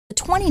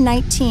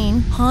2019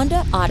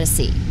 Honda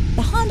Odyssey.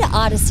 The Honda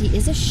Odyssey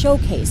is a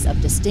showcase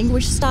of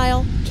distinguished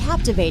style,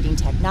 captivating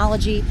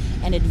technology,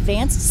 and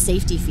advanced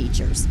safety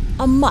features,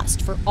 a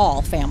must for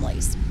all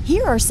families.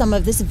 Here are some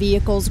of this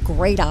vehicle's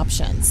great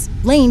options: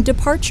 lane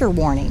departure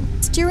warning,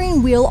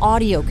 steering wheel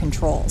audio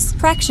controls,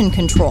 traction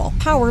control,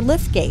 power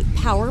liftgate,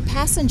 power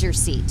passenger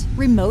seat,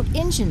 remote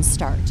engine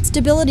start,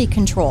 stability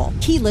control,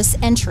 keyless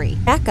entry,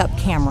 backup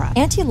camera,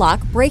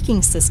 anti-lock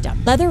braking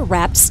system,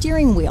 leather-wrapped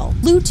steering wheel,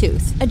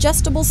 Bluetooth,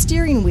 adjustable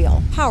steering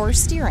wheel, power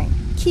steering,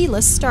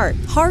 keyless start,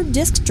 hard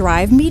disk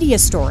drive media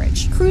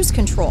storage, cruise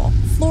control,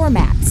 floor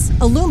mats,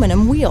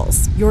 aluminum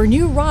wheels. Your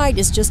new ride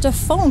is just a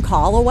phone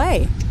call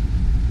away.